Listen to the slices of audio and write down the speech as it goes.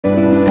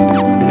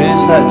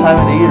that time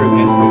of the year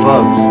again for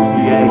bugs.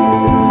 Yay.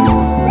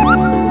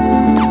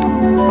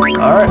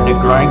 Alright, the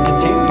grind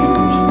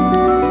continues.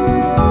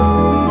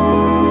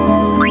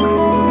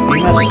 He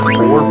has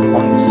 4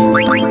 points.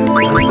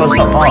 Let's put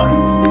something on.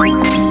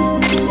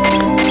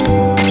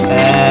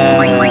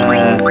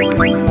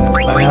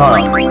 I mean, hold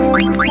on.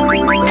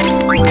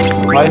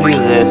 If I do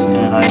this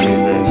and I do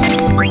this.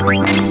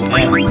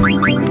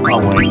 Oh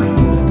wait.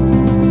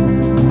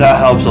 That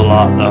helps a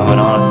lot though, it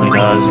honestly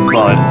does,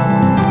 but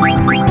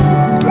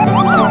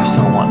I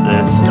still want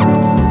this.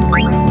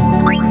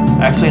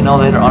 Actually, no,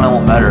 later on it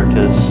won't matter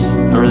because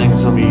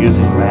everything's going to be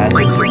using magic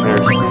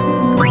comparison.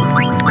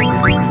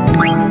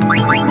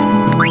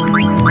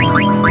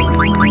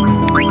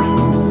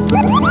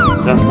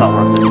 That's not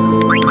worth it.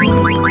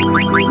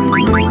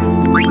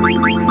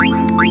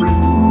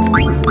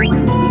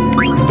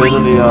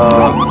 Ability, no.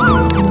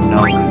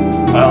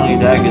 I don't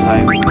need that because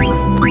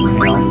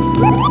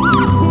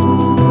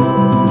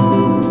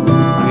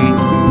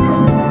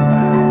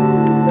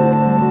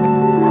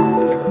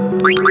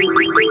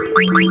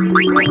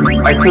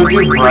I could do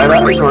bright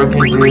eyes or I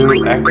can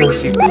do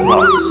accuracy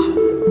plus.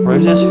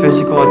 Raises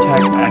physical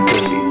attack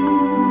accuracy.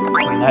 I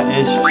mean, that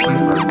is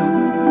cheaper.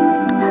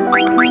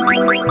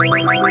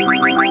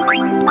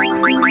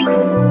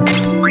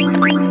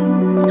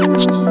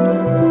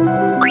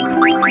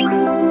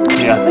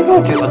 Yeah, I think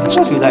I'll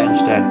do that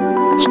instead.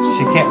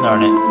 She can't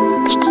learn it.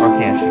 Or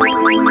can she?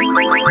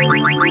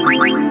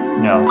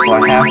 No, so I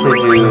have to do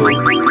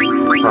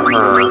for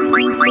her.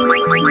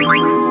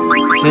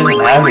 She doesn't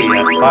have it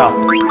yet. Wow.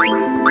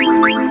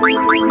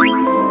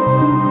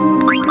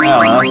 Oh,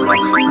 that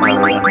sucks.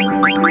 Whatever then.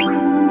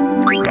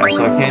 Yeah,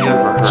 so I can't do it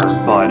for her,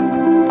 but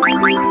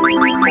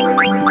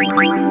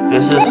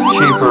this is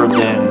cheaper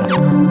than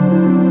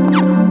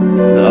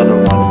the other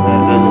one that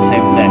does the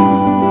same thing.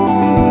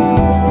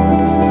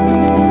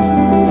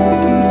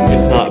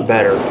 If not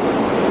better.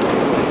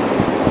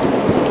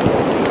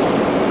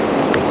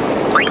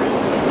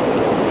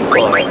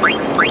 But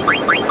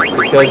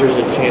because there's a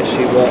chance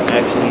she won't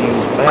actually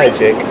use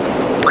magic,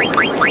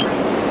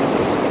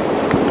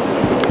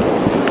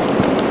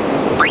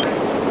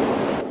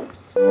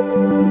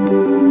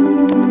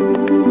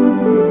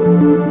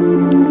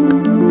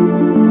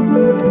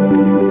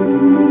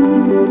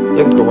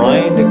 the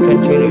grind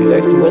continues.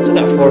 Actually, what's in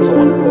that forest? I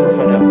wonder. I want to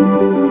find out.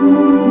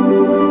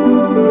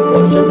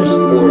 What's in this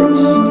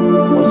forest?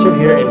 What's in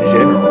here in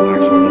general,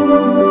 actually?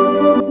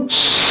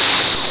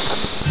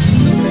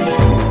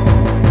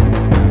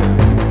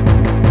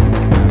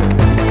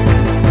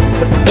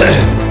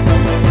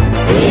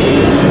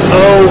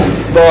 Oh,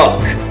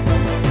 fuck.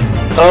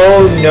 Oh,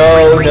 no.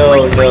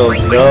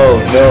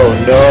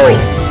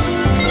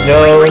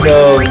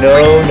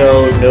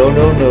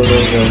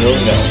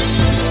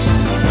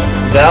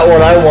 Not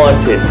what I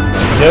wanted.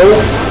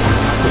 Nope.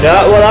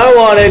 Not what I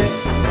wanted.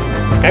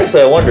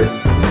 Actually, I wonder.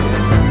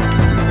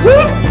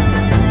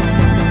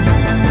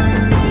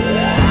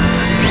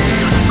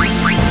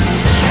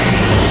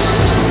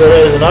 So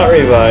that is not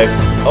revive.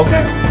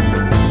 Okay.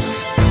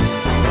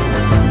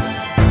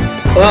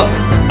 Well,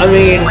 I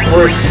mean,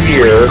 we're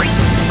here.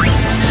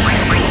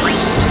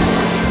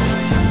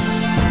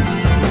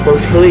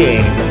 We're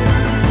fleeing.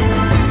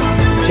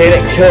 Can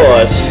it kill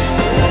us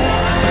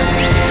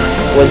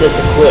with this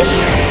equipped?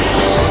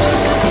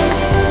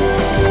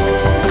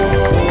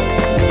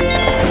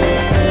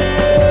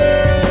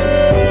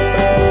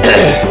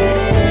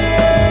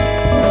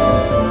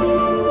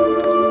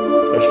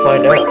 Let's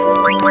find out.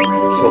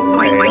 So,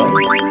 item.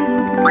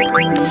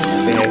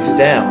 Phoenix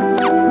down.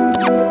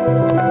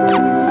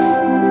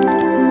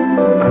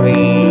 I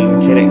mean,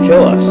 can it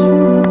kill us?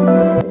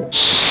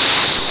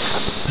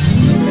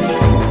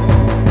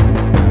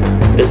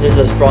 This is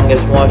the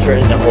strongest monster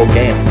in the whole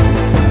game.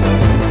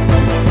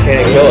 Can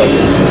it kill us?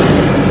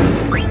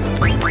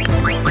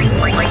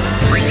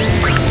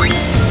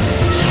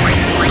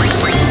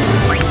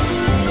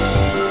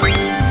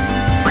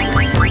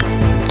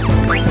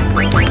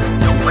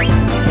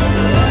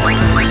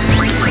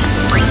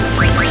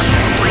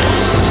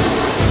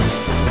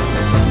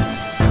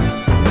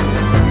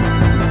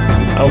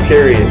 I'm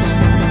curious.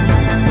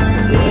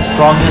 It's the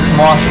strongest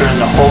monster in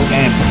the whole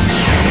game.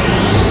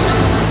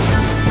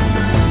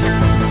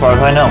 As far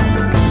as I know.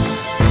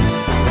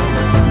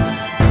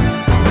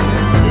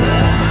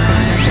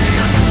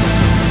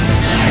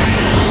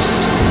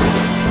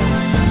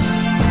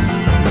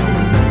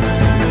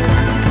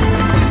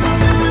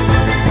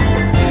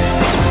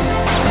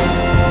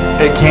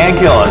 It can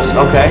kill us,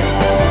 okay.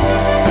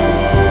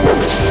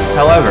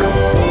 However,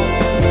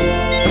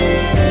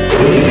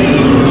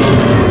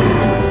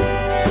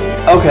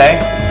 okay,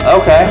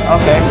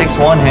 takes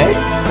one hit,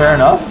 fair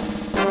enough.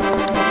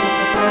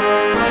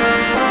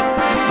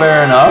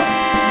 Fair enough.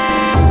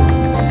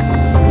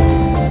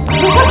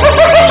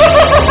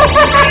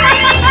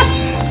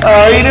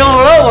 You know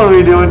what are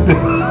we doing?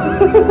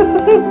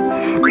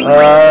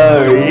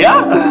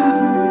 Yeah.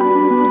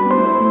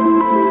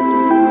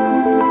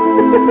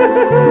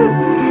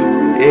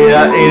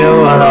 Yeah, you know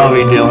what I'll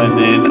be doing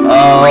then.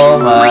 Oh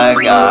my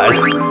god.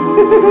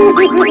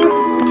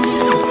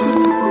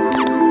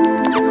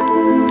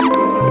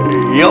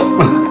 Yup.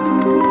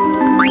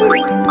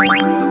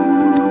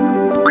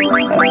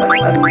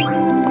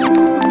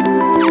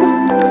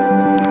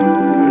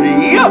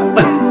 Yup.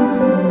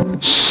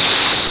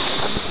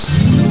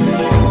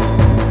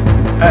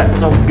 That's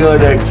some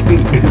good XP.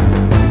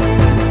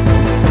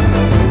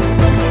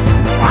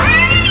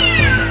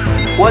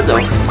 What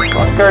the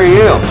fuck are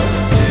you?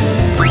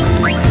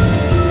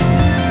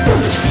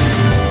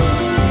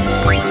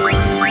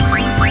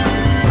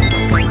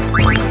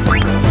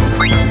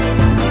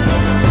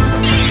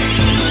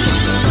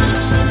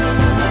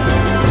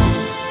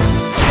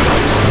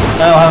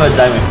 I don't have a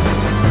diamond.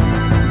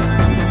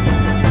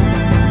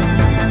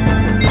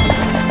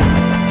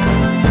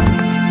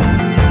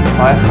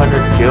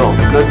 $500 gil.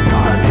 Good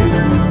God, dude.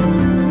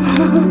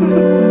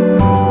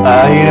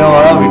 You know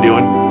what I'll be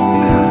doing.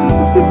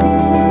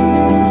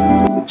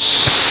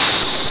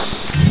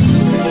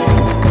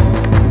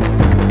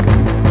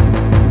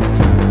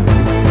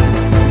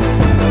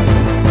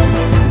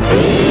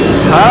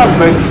 Hi,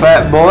 big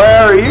fat boy.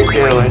 How are you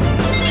doing?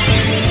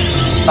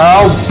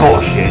 Oh,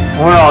 bullshit.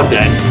 We're all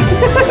dead.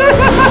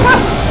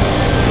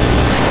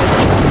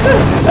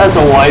 That's a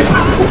wipe.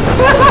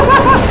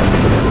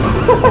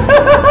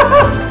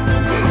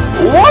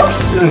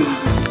 Whoops!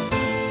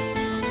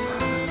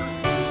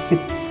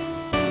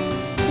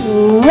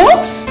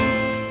 Whoops!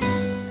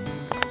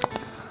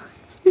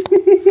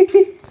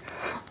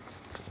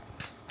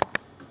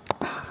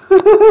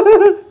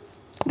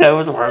 That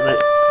was worth it.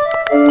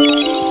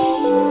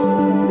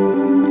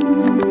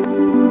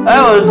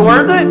 That was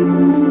worth it,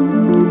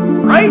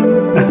 right?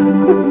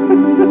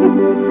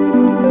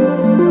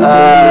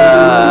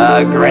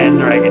 Grand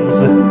Dragons.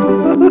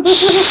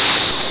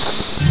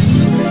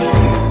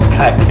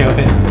 God damn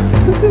it.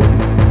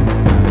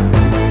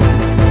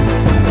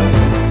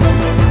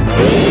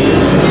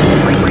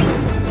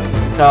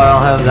 No, I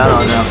don't have that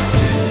on now.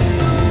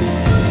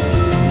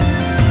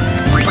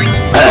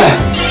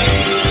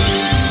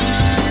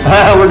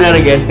 We're dead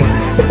again.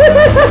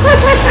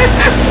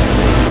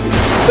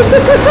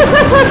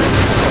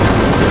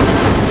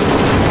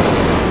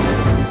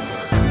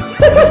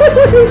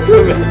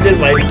 Did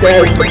my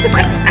death.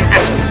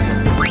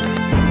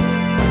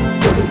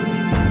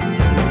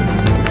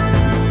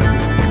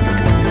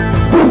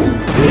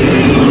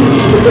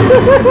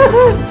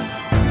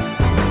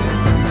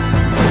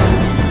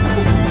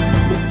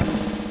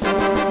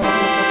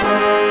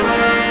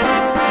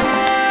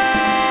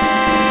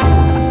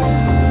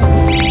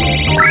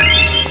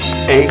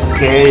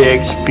 $8K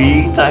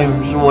XP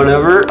times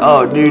whatever.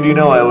 Oh, dude, you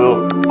know I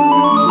will.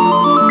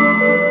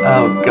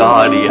 Oh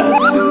God,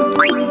 yes.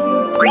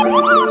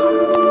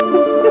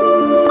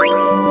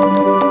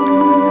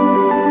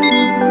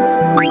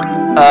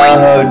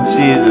 Oh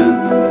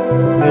Jesus,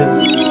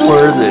 it's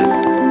worth it.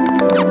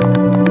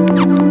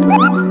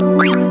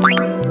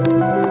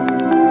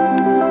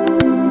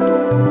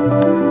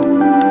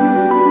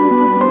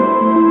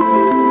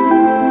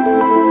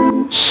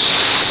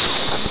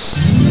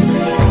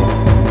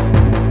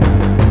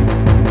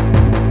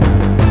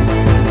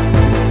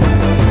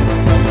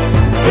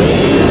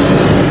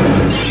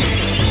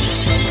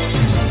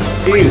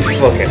 You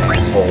fucking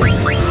asshole.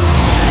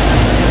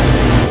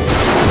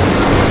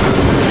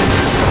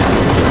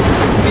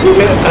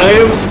 I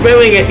am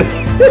spilling it.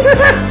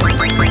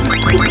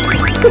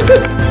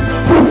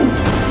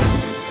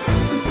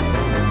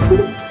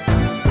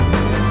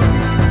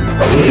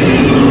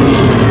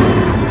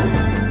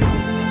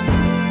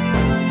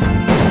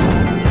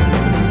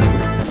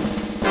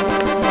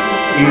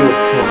 You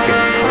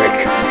fucking prick.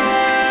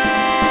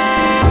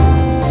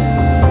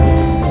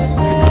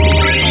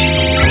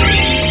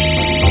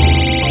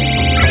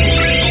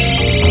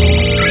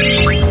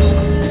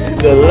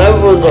 The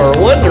levels are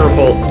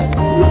wonderful.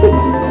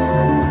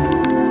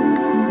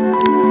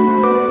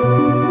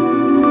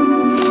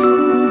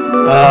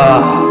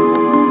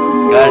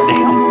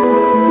 Goddamn.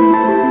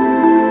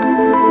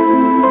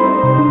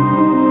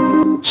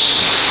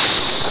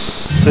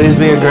 Please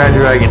be a Grand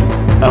Dragon.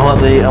 I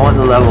want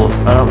the levels.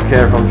 I don't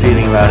care if I'm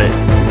cheating about it.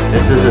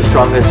 This is the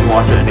strongest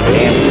monster in the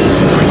game.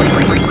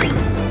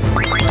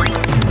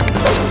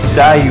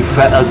 Die, you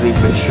fat ugly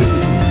bitch.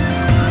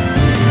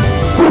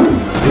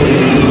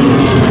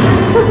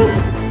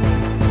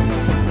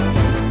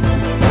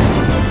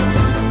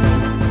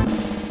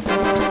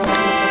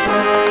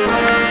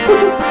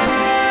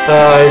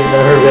 I've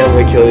never been able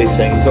to kill these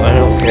things, so I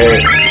don't care.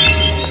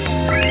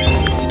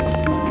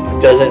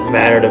 It doesn't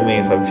matter to me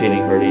if I'm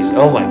cheating for these.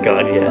 Oh my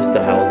God, yes,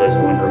 the health is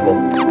wonderful.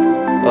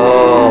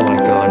 Oh my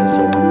God, it's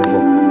so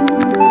wonderful.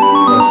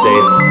 I'm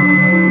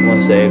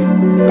gonna save.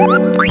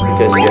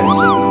 Because yes.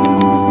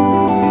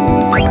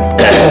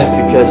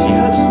 Because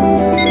yes.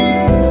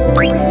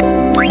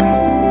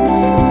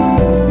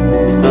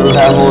 The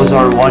levels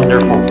are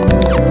wonderful.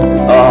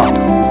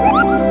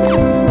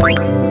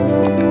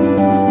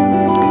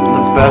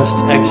 Best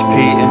XP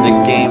in the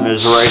game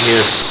is right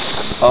here.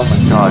 Oh my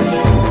God.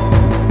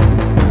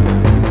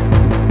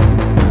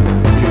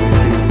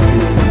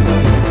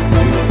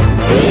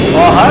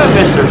 Oh, hi,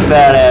 Mr.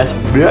 Fat Ass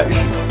Bitch.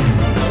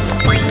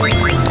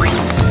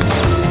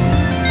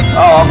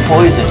 Oh, I'm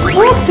poisoned.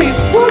 What the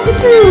fuck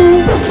do?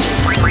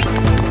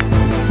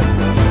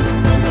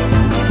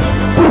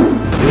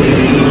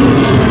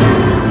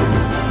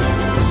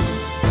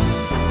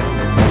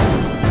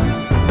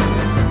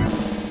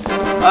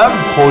 I'm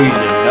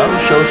poisoned. I'm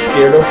so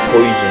scared of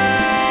poison.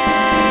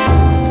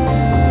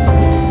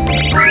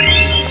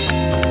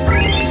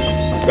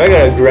 I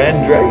got a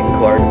Grand Dragon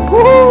card.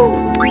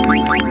 Woohoo!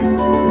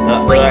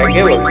 Not that I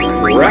give a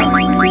crap. I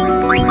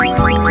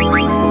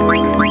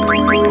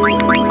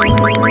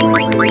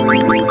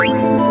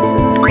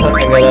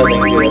got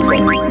nothing to do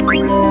with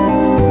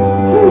that.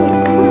 Holy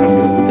crap,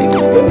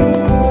 everything's good.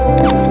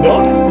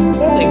 What?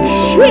 Nothing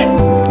shit!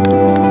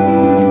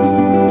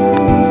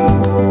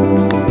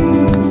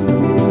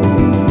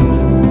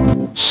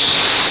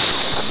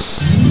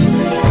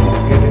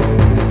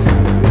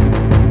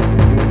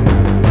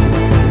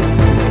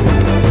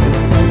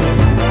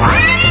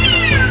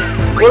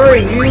 Where are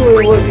you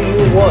and what do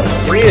you want?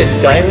 Give me a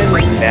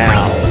diamond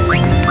now.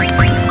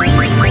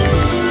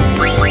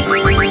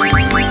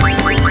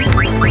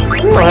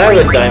 I don't have a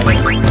diamond.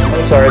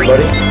 I'm sorry,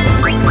 buddy.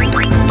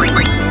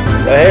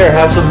 But here,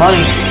 have some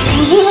money.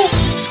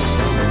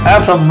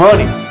 Have some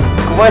money.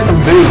 Go buy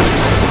some booze.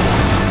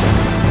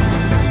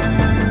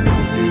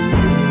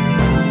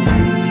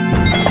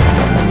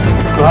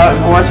 Go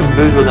buy some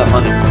booze with that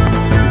money.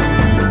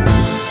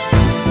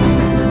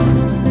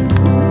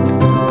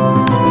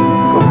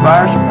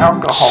 Buy some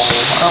alcohol.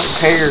 I don't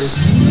care.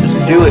 Just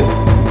do it.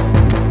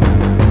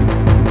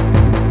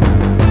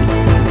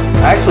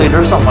 Actually,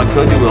 there's something I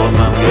could do with them.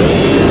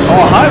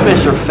 Oh, hi,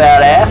 Mr.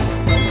 Fat Ass.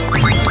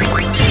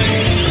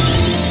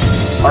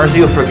 Aren't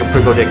you a freaking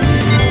prickle dick?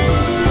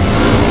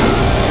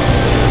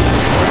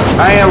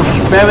 I am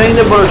spamming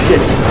the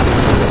bullshit.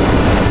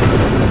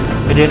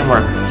 It didn't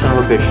work. Son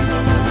of a bitch.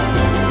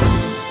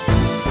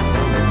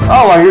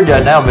 Oh, well, you're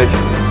dead now, bitch.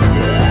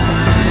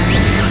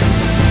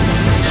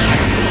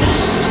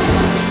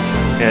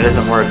 Yeah, it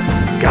doesn't work.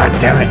 God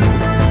damn it.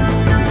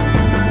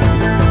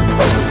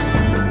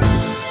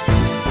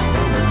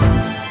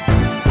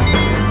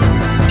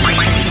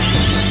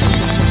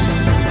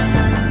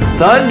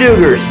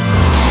 Thundugers.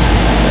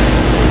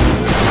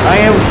 I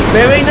am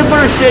spamming the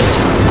bullshit.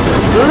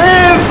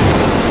 Live!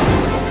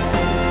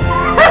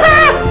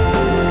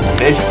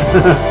 Bitch.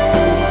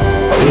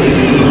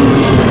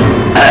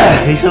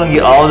 He's gonna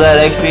get all that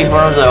XP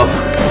for himself.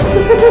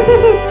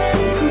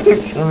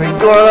 It's gonna be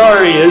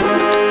glorious.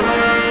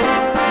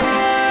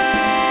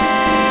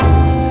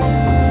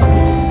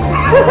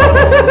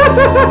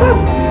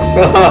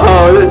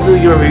 Oh, this is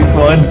gonna be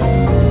fun.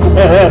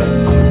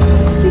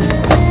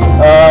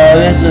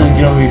 This is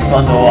gonna be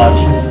fun to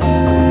watch.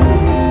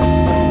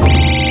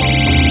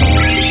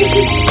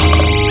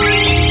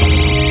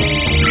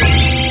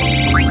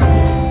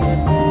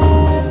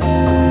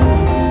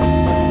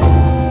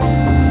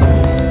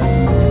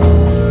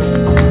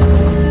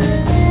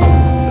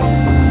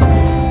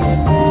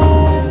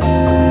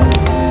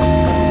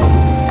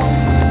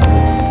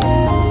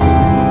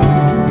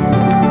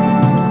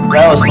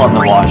 That was fun to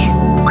watch.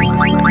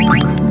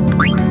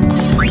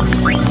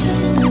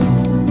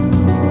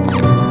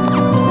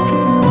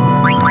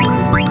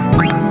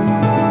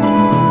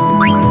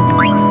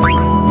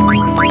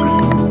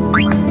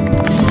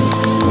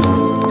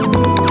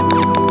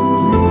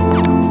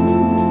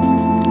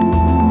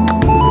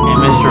 Hey,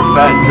 Mr.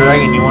 Fat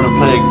Dragon, you want to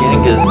play again?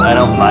 Because I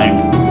don't mind.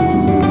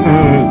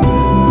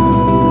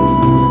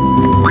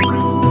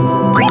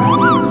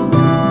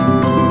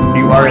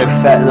 You are a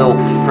fat little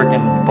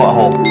freaking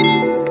butthole.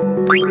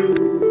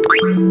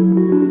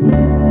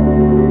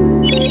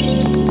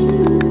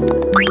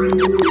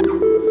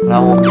 I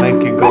will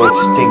make you go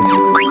extinct.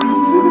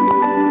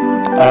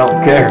 I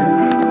don't care.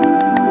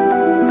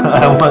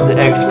 I want the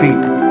XP.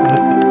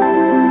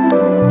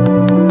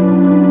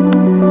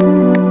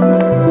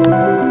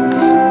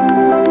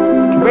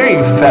 Come here,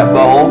 you fat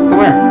butthole. Come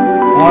here. I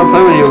want to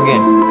play with you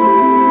again.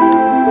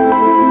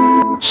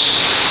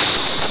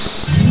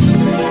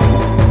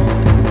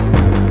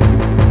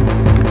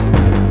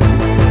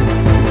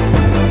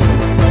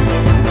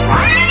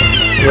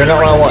 You're not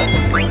what I want.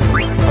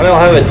 I don't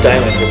have a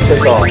diamond. You're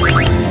pissed off.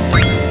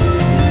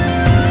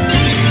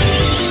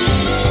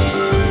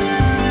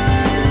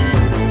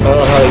 I don't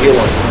know how to get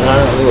one. And I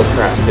don't give a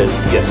crap because,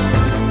 yes.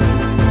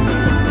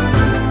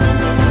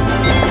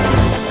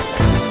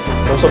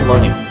 Want some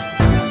money.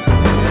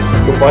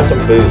 Go buy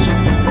some booze.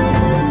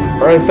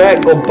 Or in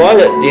fact, go buy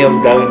that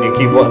damn diamond you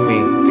keep wanting me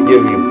to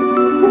give you.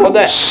 How about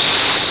that?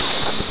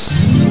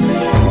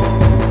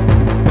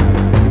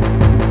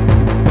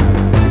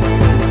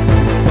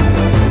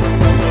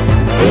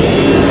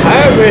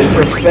 Hi,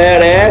 Mr.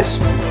 Fat Ass.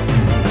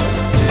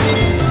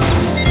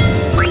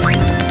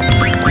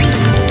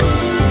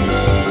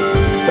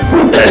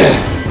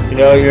 You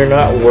know, you're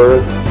not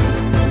worth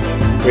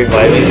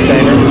reviving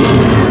Steiner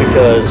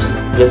because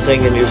this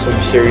thing can do some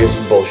serious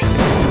bullshit.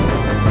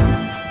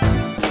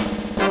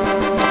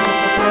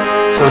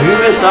 So if you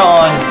miss out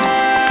on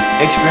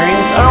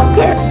experience, I don't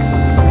care.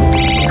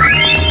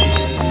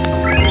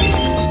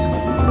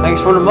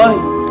 Thanks for the money.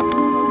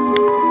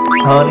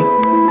 honey.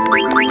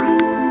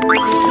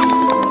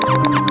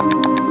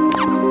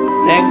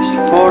 Thanks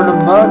for the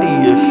money,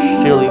 you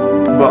silly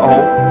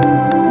butthole.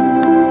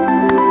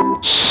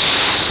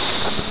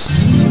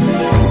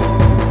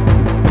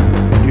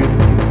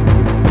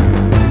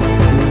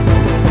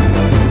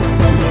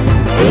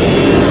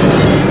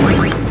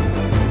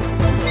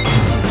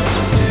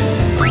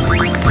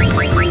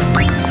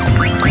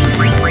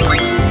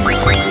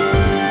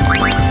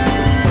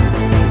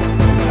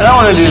 I don't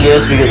want to do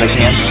this because I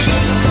can.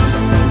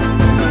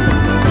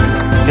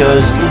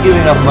 Because you give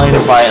me enough money to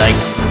buy like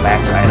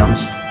max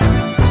items.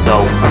 So,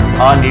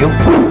 on you,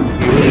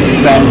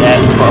 you fat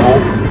ass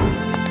butthole.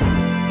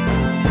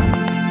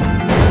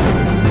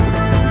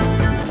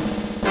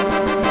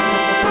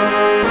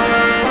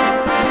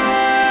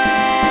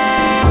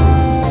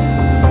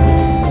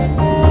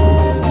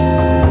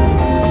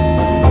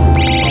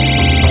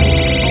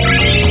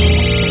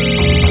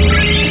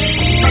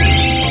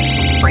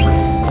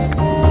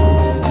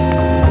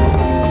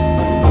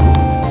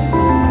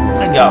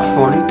 Got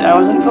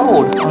 40,000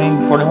 gold. I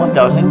mean,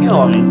 41,000 gil.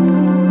 I mean,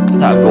 it's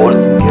not gold,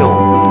 it's gil. I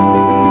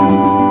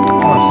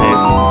want to save.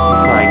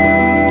 It's like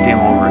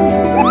game over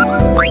again.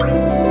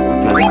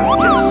 Because,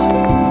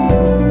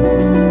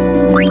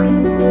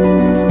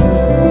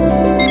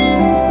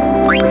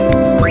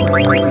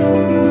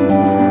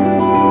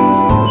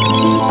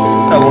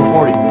 level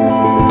 40.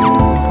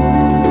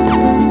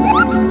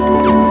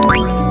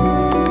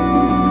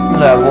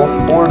 Level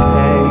 40.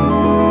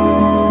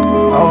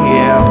 Oh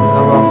yeah,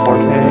 level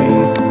 40.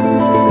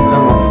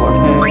 Level 40.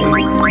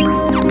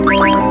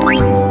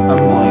 I'm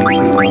going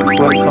to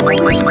quit some of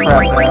this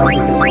crap now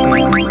because I can.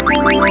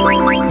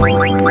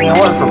 You know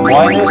what, for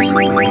blindness?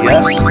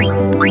 Yes.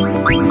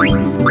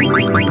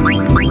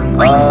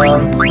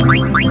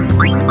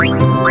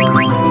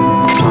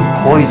 For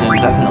poison,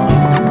 definitely.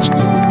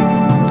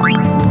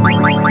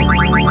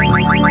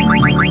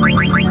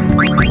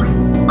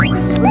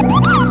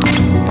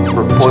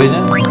 For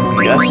poison?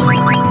 Yes.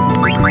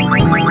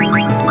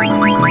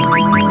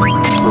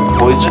 For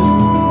poison?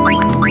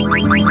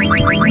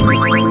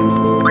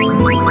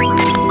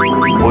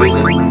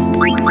 Poison.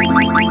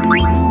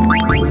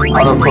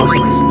 Auto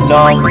potion is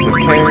dumb, who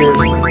cares?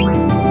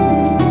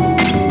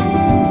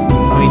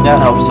 I mean, that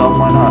helps some,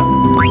 why not?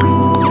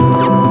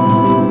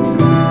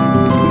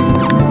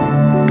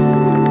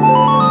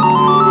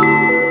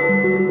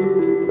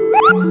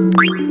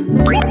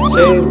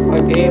 Save my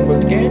game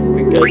again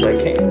because I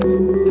can.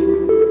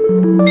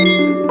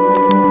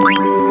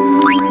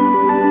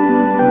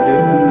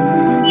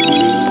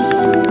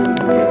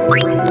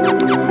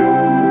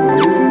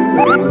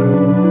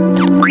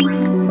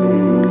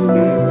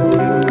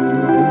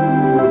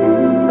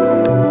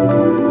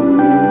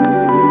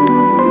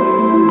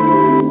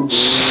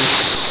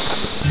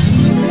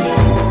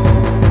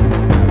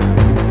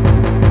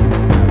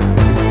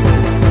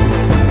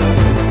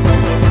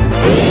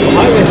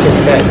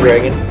 Fat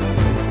dragon.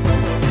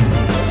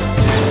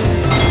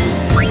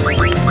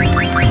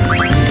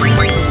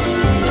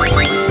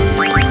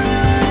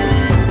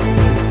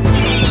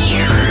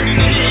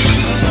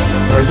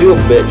 Are you a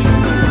bitch?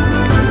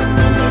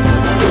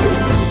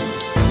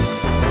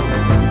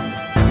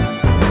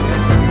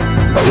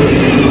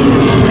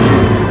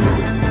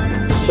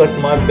 Suck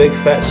my big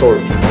fat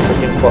sword, you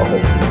freaking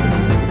butthole.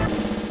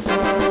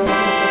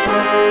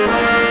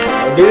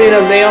 I'll give you the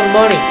damn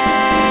money.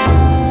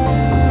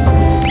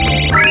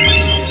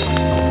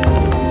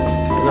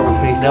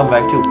 Now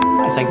back too.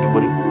 I thank you,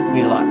 buddy. It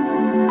means a lot.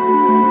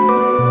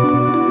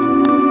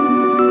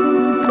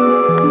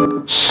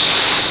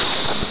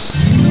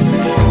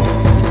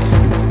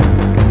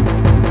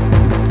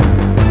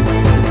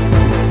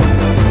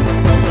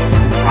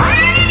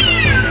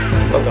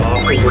 Fuck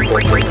off with your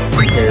bullshit.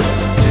 Who cares?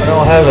 I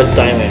don't have a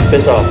diamond.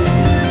 Piss off.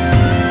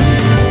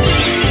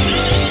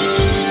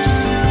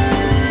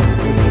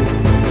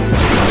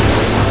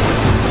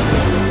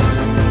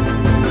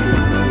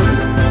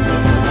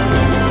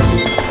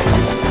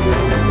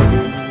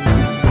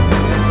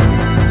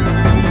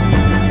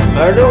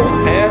 I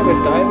don't have a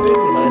diamond,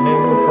 and I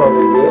never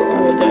probably will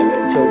have a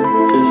diamond, so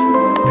just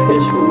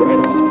piss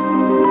right off.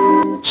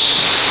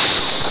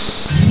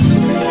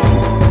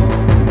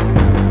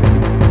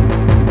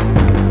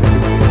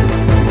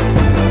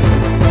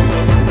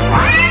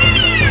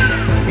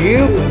 You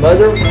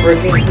mother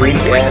freaking greedy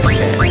ass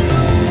cat.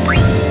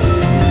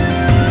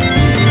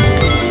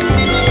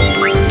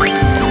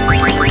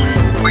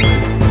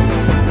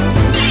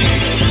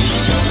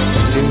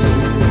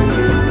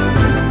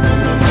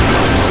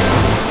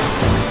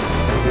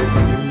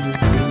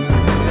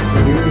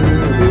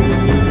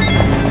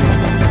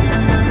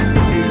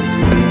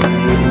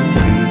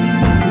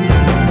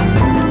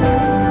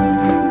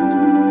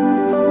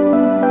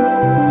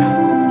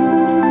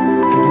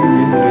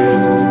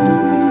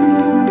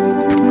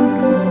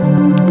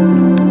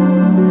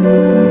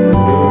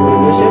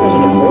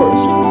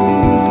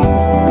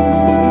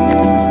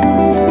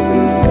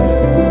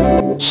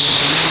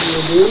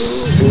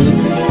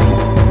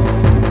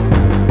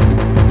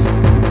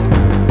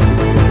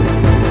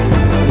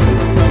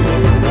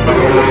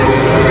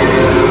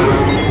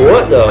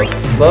 the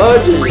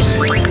fudge is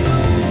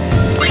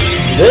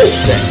this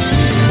thing?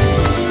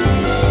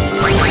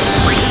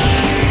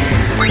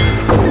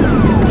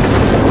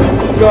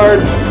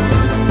 Guard.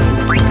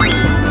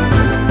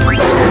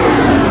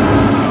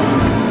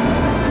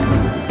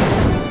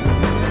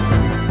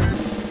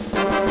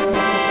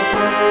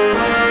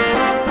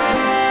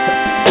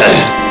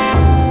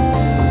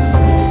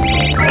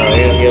 Oh,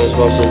 he don't give as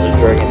much as the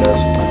dragon does.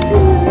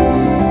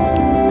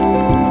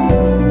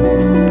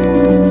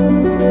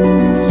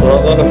 So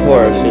don't go in the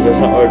forest, because that's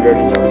not where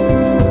dragons are. No,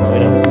 I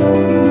know.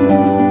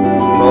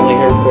 I'm only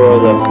here for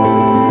the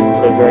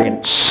dragon.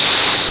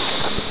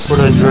 For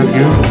the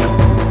dragoon.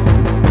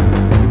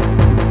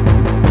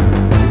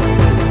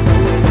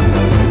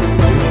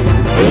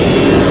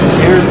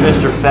 Here's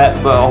Mr. Fat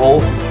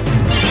Butthole.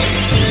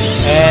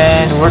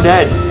 And we're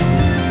dead.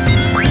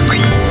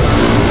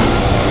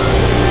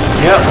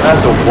 Yep,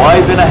 that's a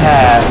wipe and a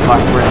half, my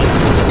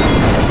friends.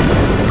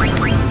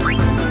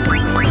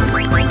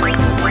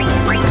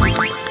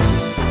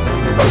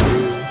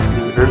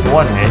 There's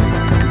one hit.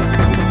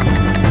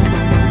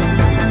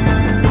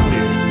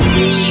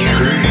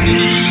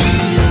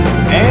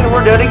 And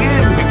we're dead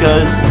again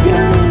because,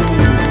 yeah.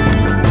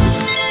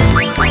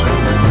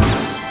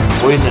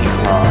 Poison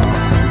Claw.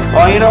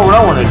 Oh, you know what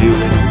I want to do?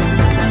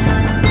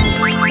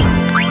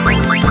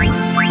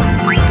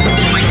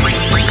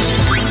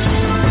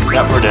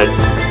 Yep, we're dead.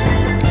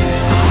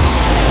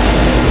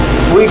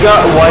 We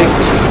got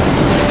wiped.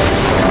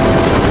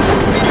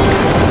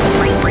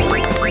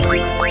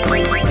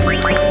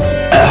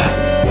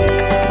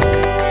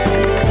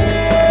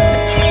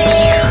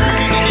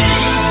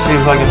 See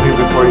if I can beat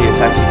before he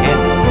attacks again.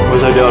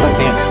 Because I doubt I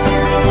can.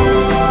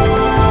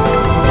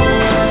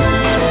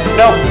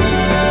 Nope.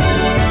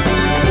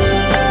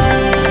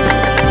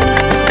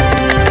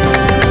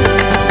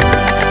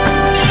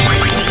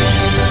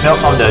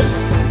 Nope, I'm dead.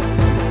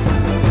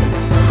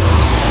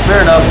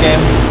 Fair enough,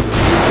 game.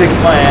 Kick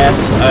my ass.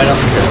 I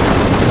don't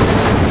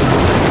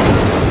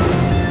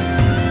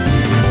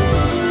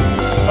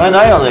care.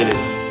 Annihilated.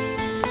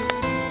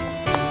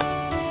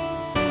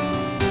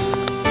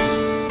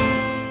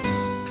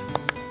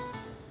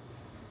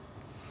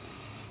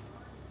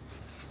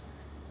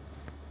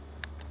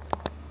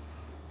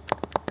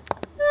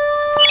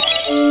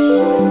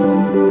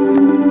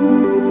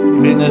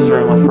 You didn't lose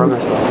very much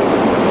progress though.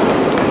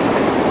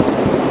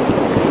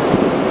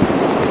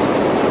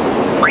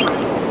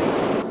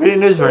 We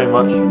didn't lose very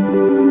much.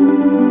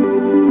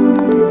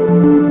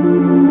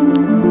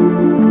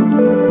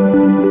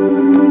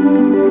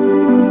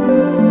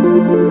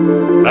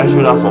 Actually,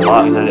 we lost a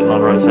lot because I didn't know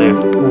where to save.